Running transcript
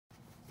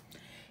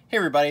Hey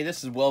everybody,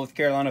 this is Will with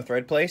Carolina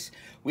Thread Place.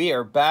 We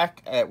are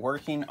back at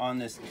working on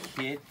this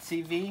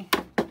Kitteevee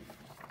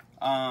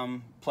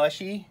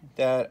plushie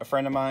that a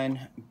friend of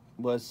mine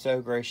was so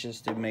gracious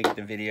to make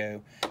the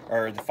video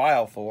or the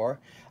file for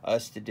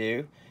us to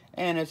do,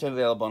 and it's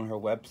available on her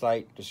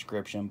website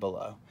description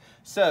below.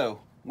 So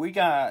we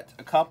got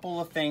a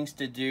couple of things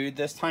to do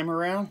this time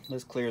around.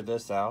 Let's clear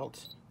this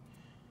out.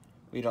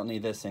 We don't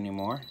need this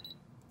anymore.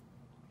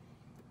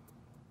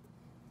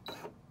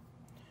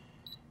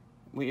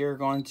 We are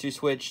going to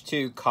switch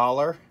to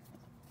collar.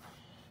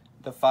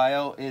 The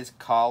file is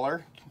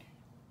collar.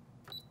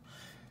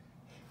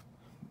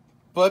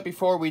 But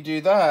before we do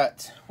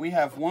that, we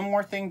have one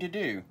more thing to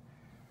do.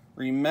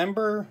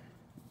 Remember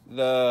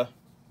the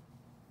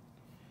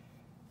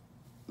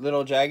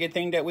little jagged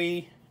thing that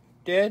we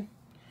did?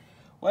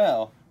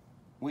 Well,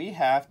 we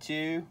have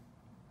to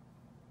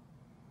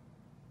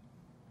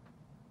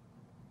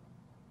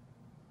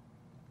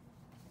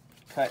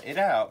cut it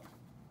out.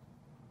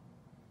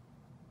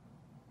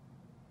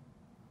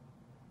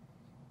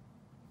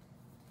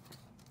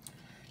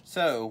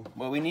 So,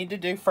 what we need to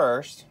do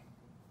first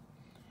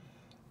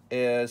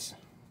is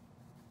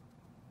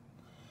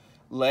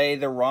lay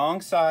the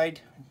wrong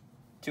side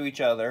to each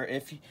other.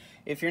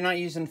 If you're not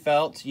using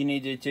felt, you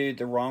need to do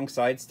the wrong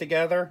sides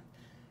together,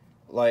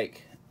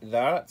 like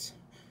that,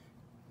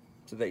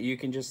 so that you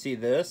can just see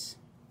this.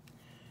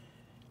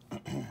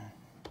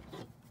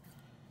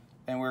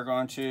 And we're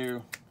going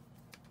to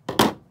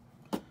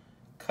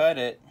cut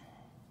it .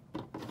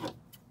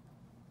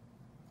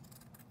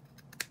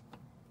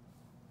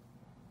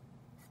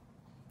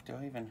 Do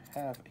I even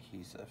have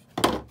adhesive?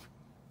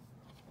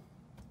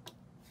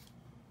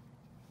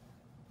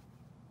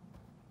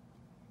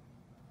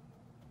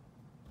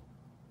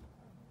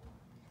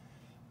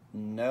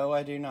 No,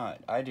 I do not.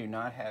 I do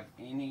not have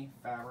any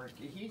fabric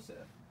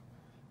adhesive.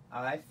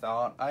 I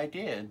thought I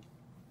did.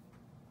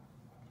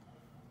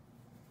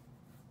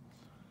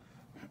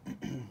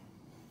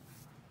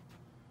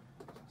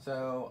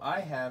 So I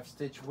have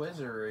Stitch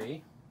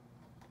Wizardry.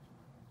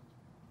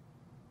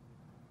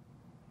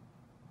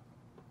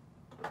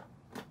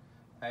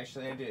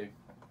 Actually, I do.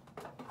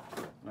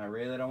 I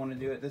really don't want to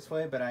do it this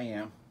way, but I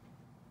am.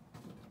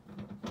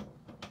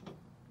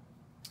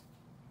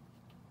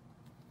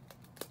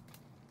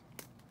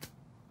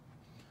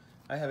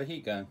 I have a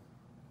heat gun.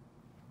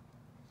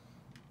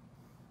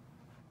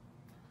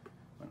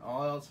 When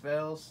all else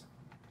fails,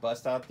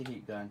 bust out the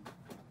heat gun.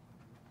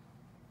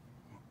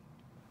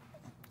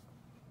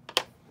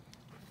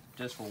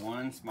 Just for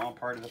one small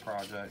part of the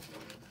project.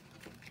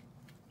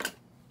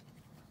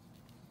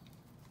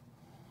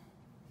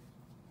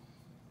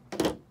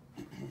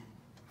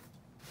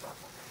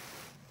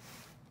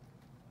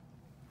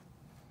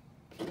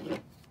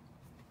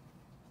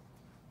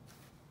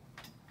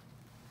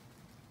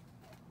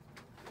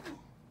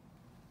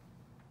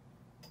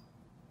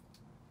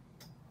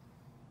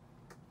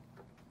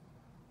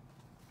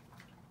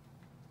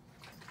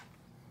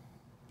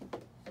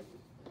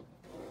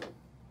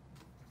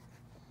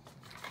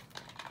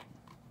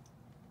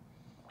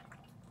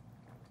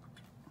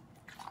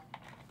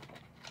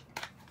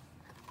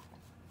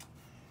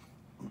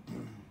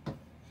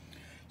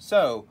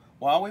 So,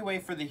 while we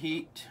wait for the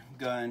heat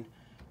gun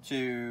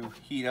to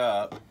heat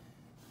up,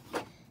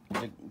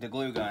 the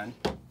glue gun,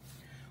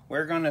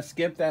 we're going to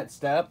skip that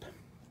step.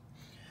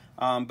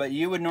 But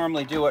you would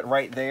normally do it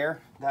right there.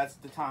 That's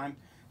the time.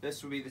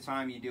 This would be the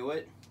time you do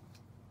it.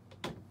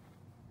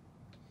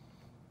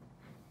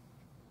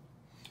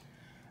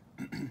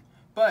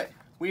 But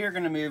we are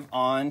going to move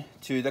on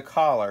to the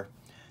collar.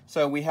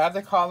 So we have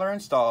the collar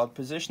installed.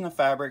 Position the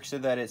fabric so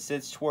that it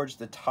sits towards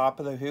the top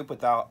of the hoop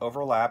without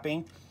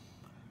overlapping.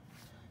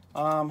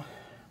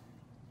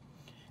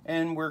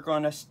 And we're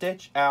going to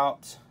stitch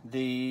out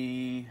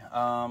the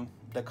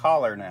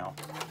collar now.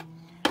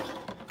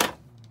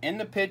 In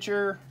the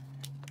picture,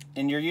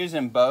 and you're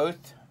using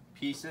both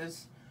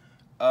pieces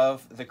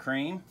of the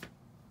cream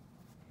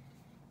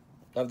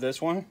of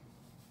this one.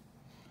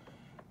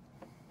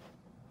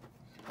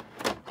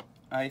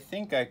 I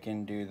think I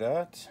can do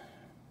that.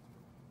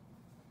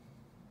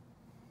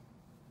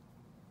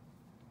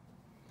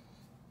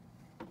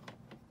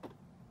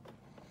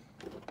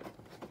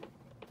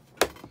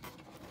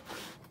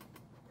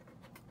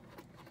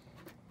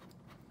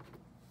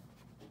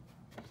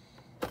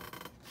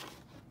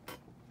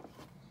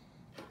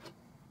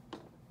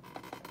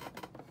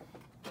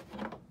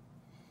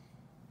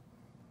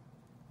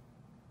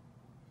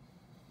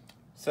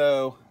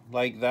 So,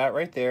 like that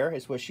right there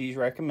is what she's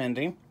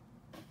recommending.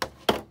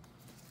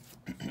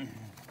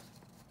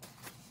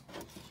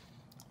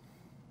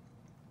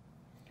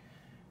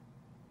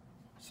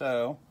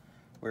 So,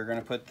 we're going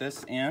to put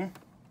this in.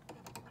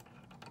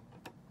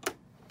 And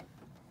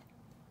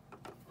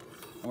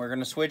we're going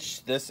to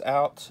switch this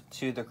out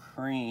to the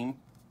cream.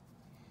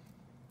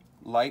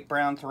 Light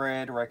brown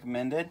thread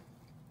recommended.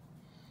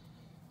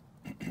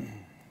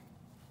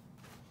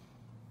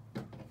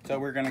 So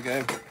we're going to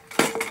go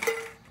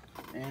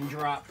and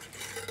drop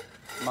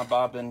my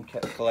bobbin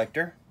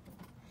collector.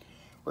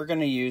 we're going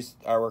to use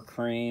our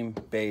cream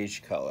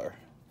beige color.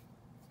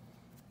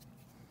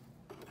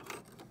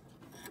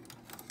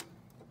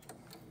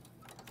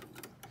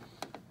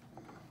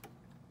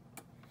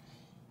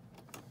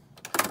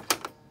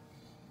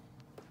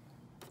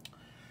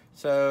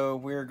 So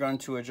we're going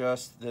to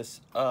adjust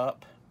this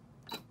up.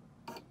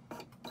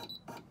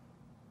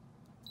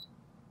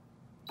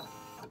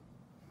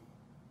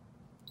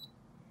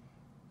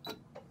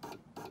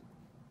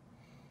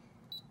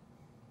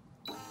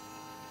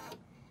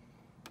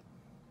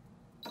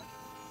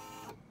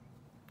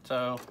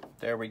 So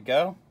there we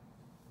go.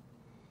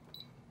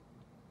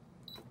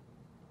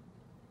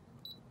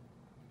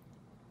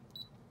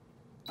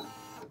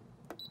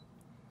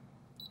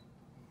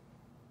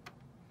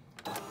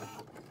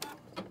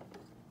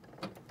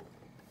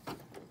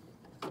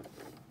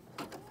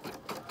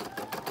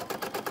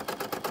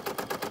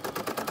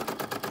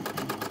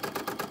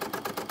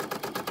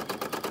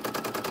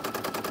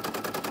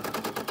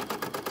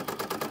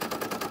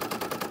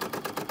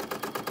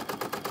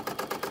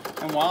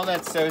 And while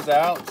that sews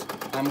out,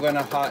 I'm going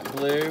to hot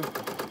glue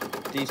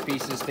these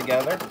pieces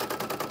together.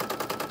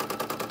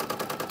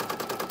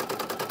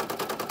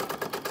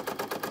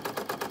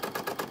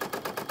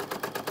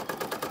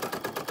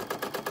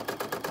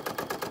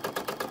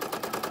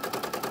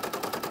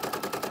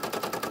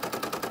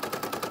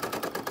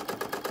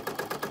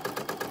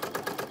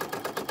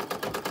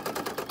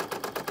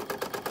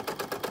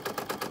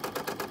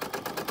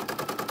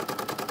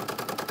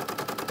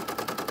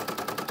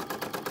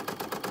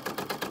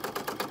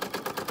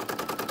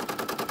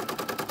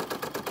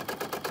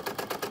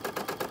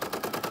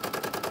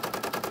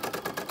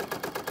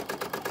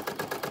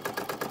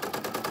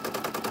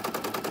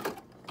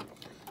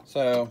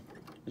 So,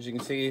 as you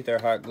can see, they're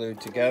hot glued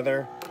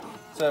together.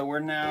 So we're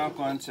now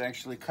going to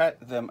actually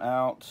cut them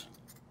out.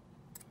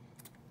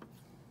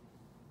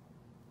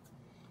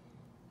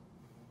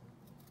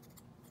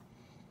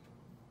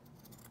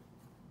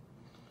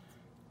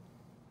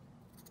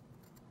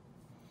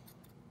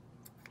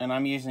 And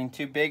I'm using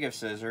too big of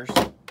scissors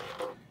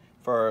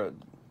for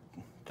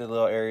the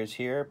little areas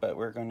here, but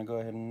we're going to go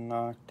ahead and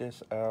knock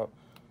this out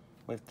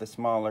with the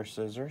smaller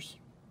scissors.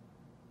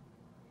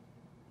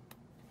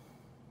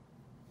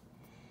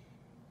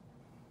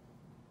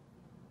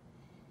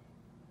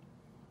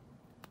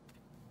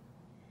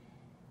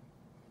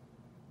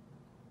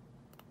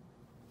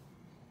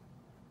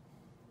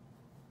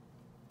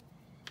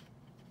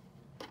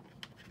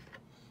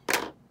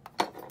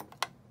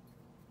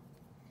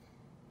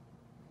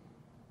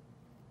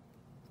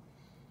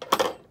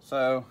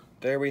 So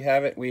there we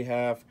have it. We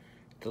have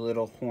the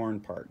little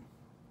horn part.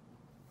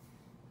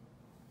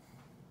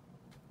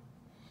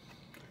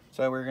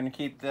 So we're going to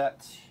keep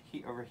that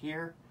over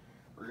here.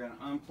 We're going to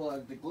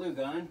unplug the glue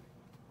gun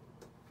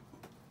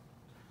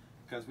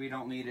because we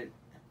don't need it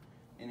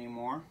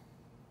anymore.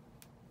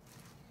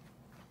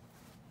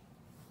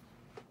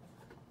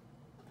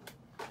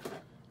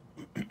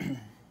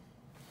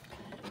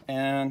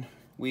 And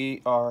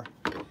we are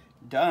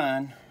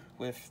done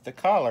with the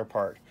collar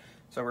part.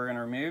 So we're going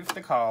to remove the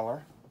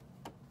collar,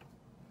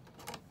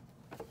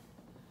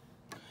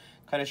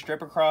 cut a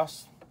strip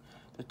across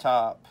the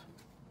top.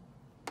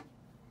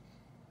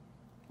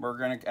 We're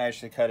going to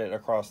actually cut it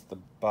across the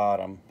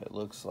bottom, it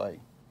looks like.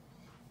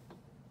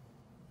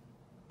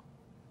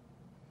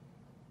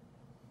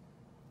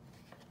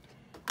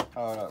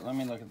 Hold on, let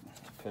me look at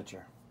the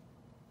picture.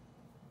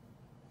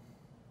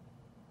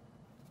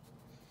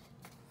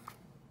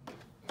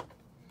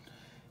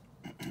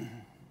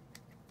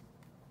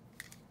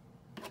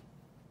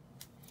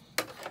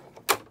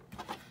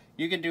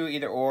 You could do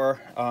either or.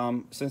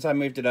 Since I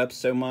moved it up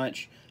so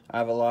much, I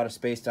have a lot of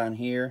space down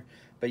here,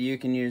 but you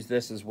can use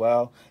this as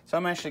well. So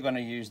I'm actually going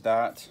to use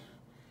that.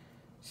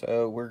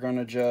 So we're going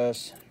to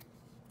just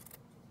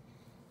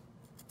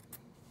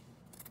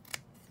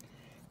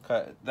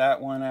cut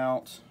that one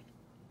out.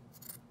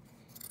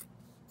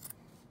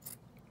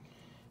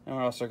 And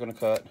we're also going to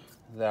cut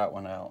that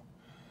one out.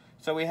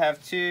 So we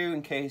have two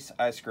in case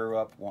I screw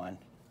up one.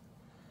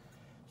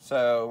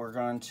 So we're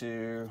going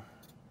to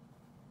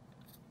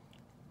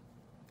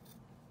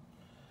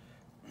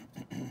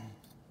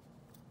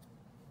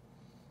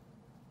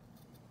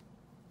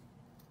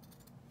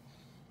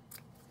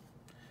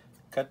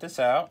cut this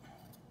out.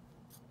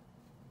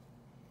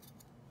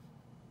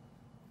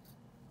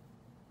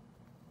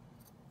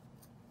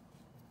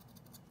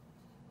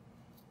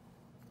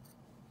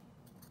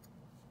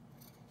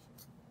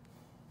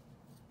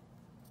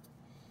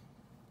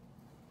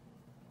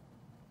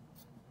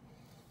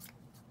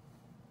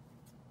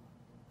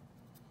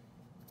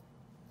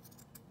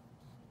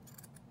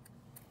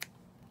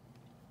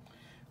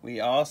 We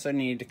also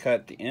need to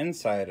cut the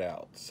inside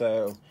out,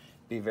 so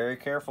be very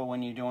careful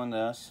when you're doing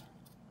this.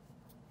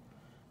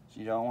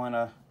 You don't want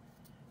to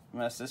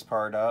mess this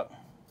part up.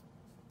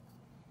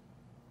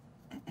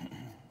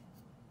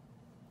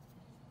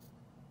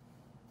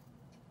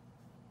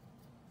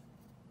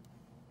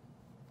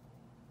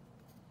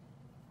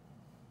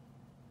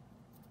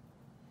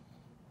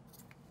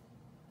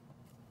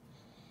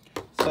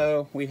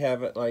 So we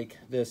have it like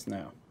this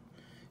now.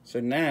 So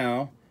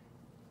now,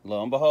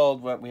 lo and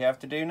behold, what we have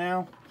to do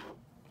now,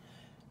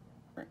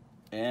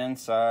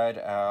 inside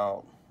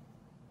out.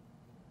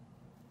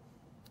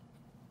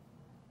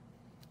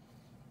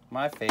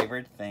 My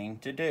favorite thing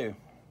to do.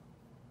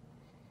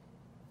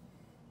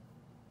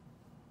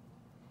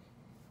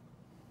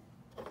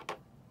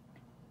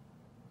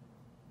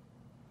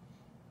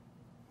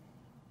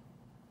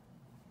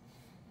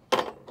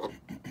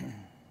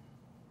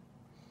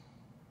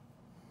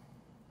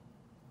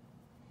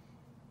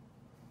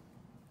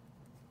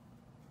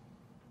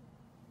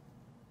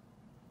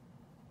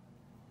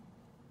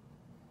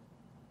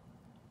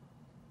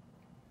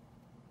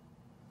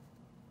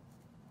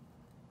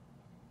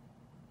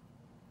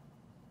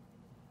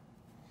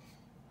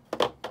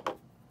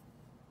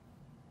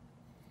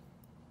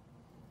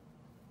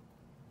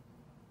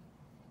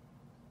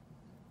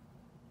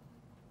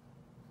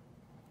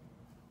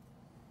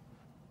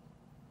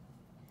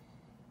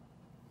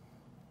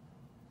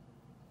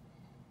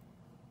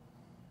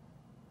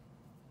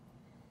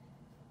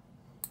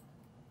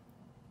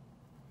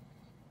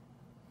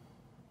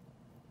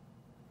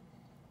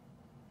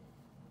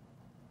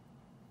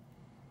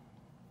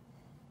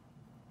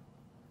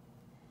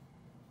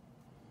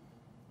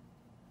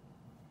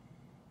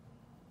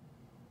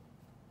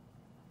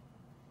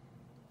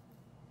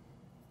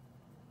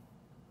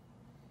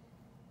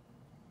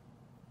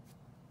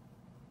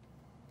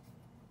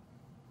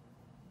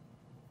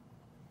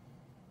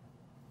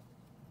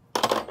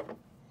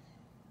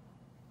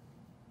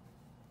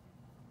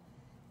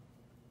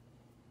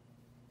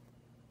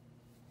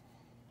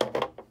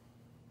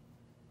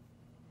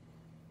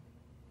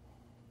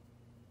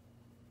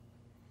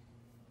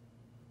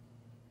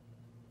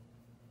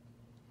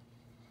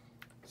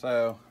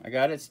 So I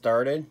got it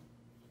started.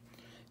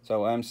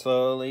 So I'm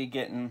slowly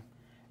getting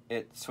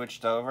it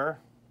switched over.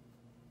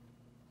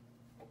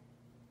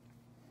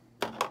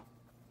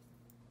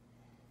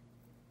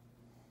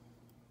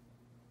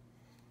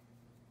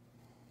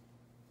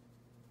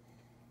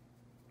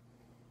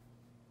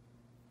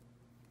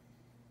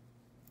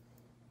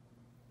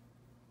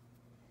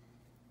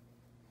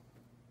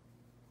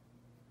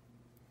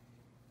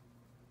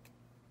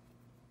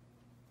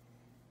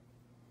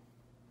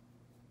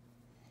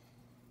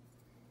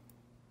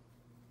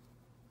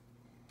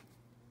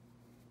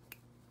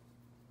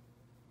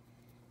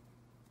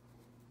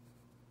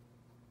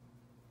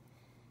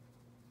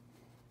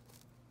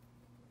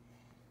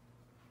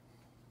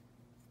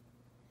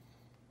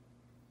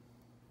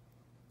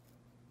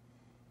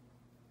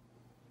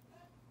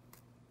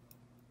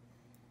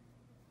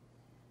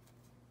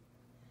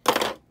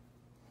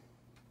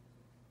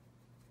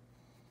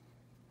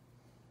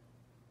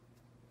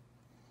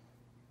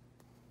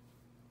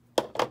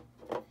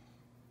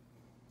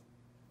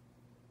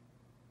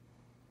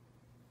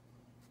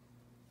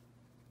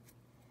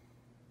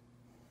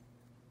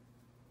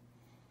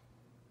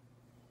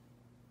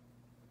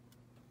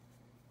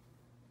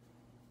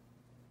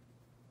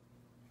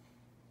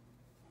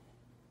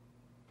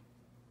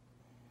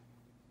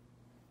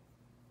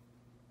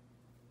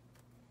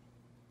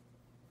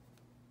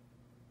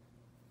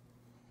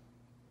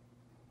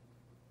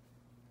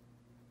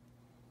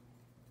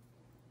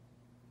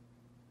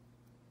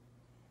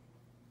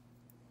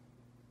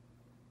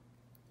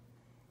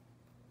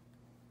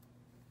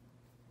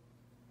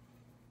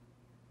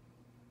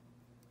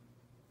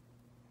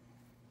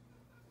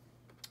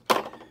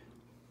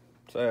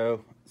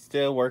 So,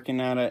 still working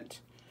at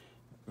it.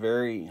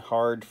 Very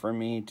hard for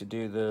me to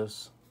do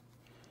this.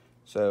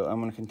 So, I'm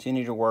going to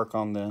continue to work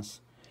on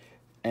this.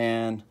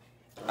 And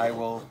I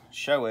will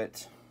show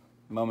it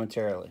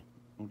momentarily.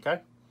 Okay?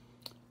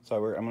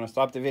 So, I'm going to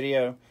stop the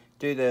video,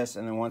 do this,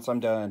 and then once I'm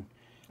done,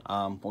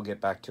 we'll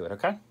get back to it,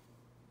 okay?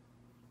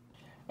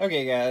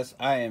 Okay, guys.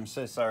 I am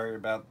so sorry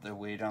about the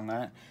wait on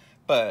that.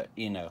 But,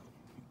 you know,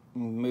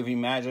 movie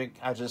magic.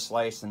 I just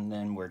slice and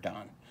then we're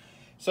done.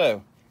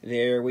 So,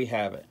 there we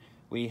have it.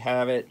 We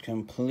have it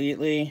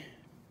completely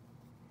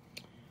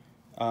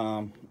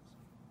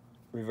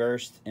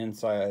reversed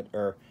inside,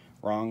 or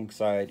wrong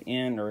side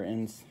in, or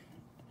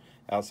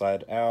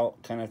outside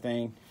out kind of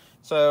thing.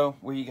 So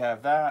we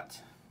have that,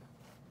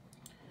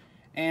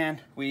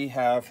 and we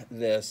have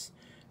this,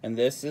 and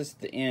this is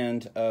the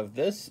end of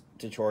this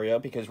tutorial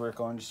because we're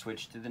going to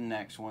switch to the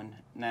next one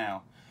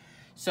now.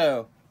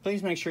 So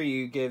please make sure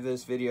you give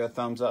this video a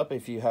thumbs up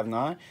if you have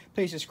not.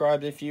 Please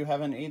subscribe if you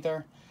haven't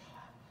either.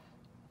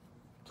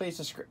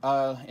 Please,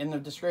 in the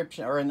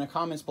description or in the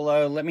comments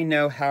below, let me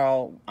know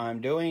how I'm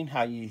doing,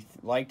 how you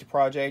like the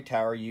project,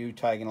 how are you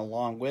tagging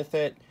along with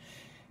it.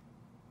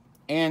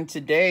 And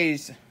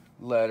today's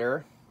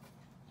letter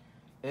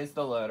is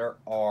the letter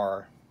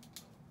R.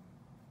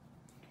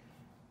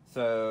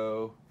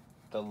 So,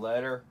 the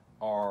letter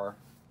R.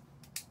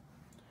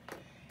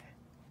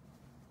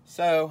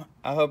 So,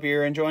 I hope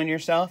you're enjoying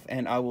yourself,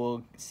 and I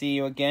will see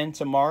you again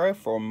tomorrow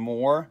for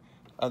more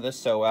of the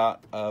sew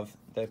out of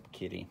the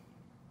kitty.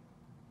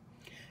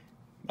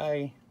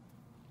 Bye.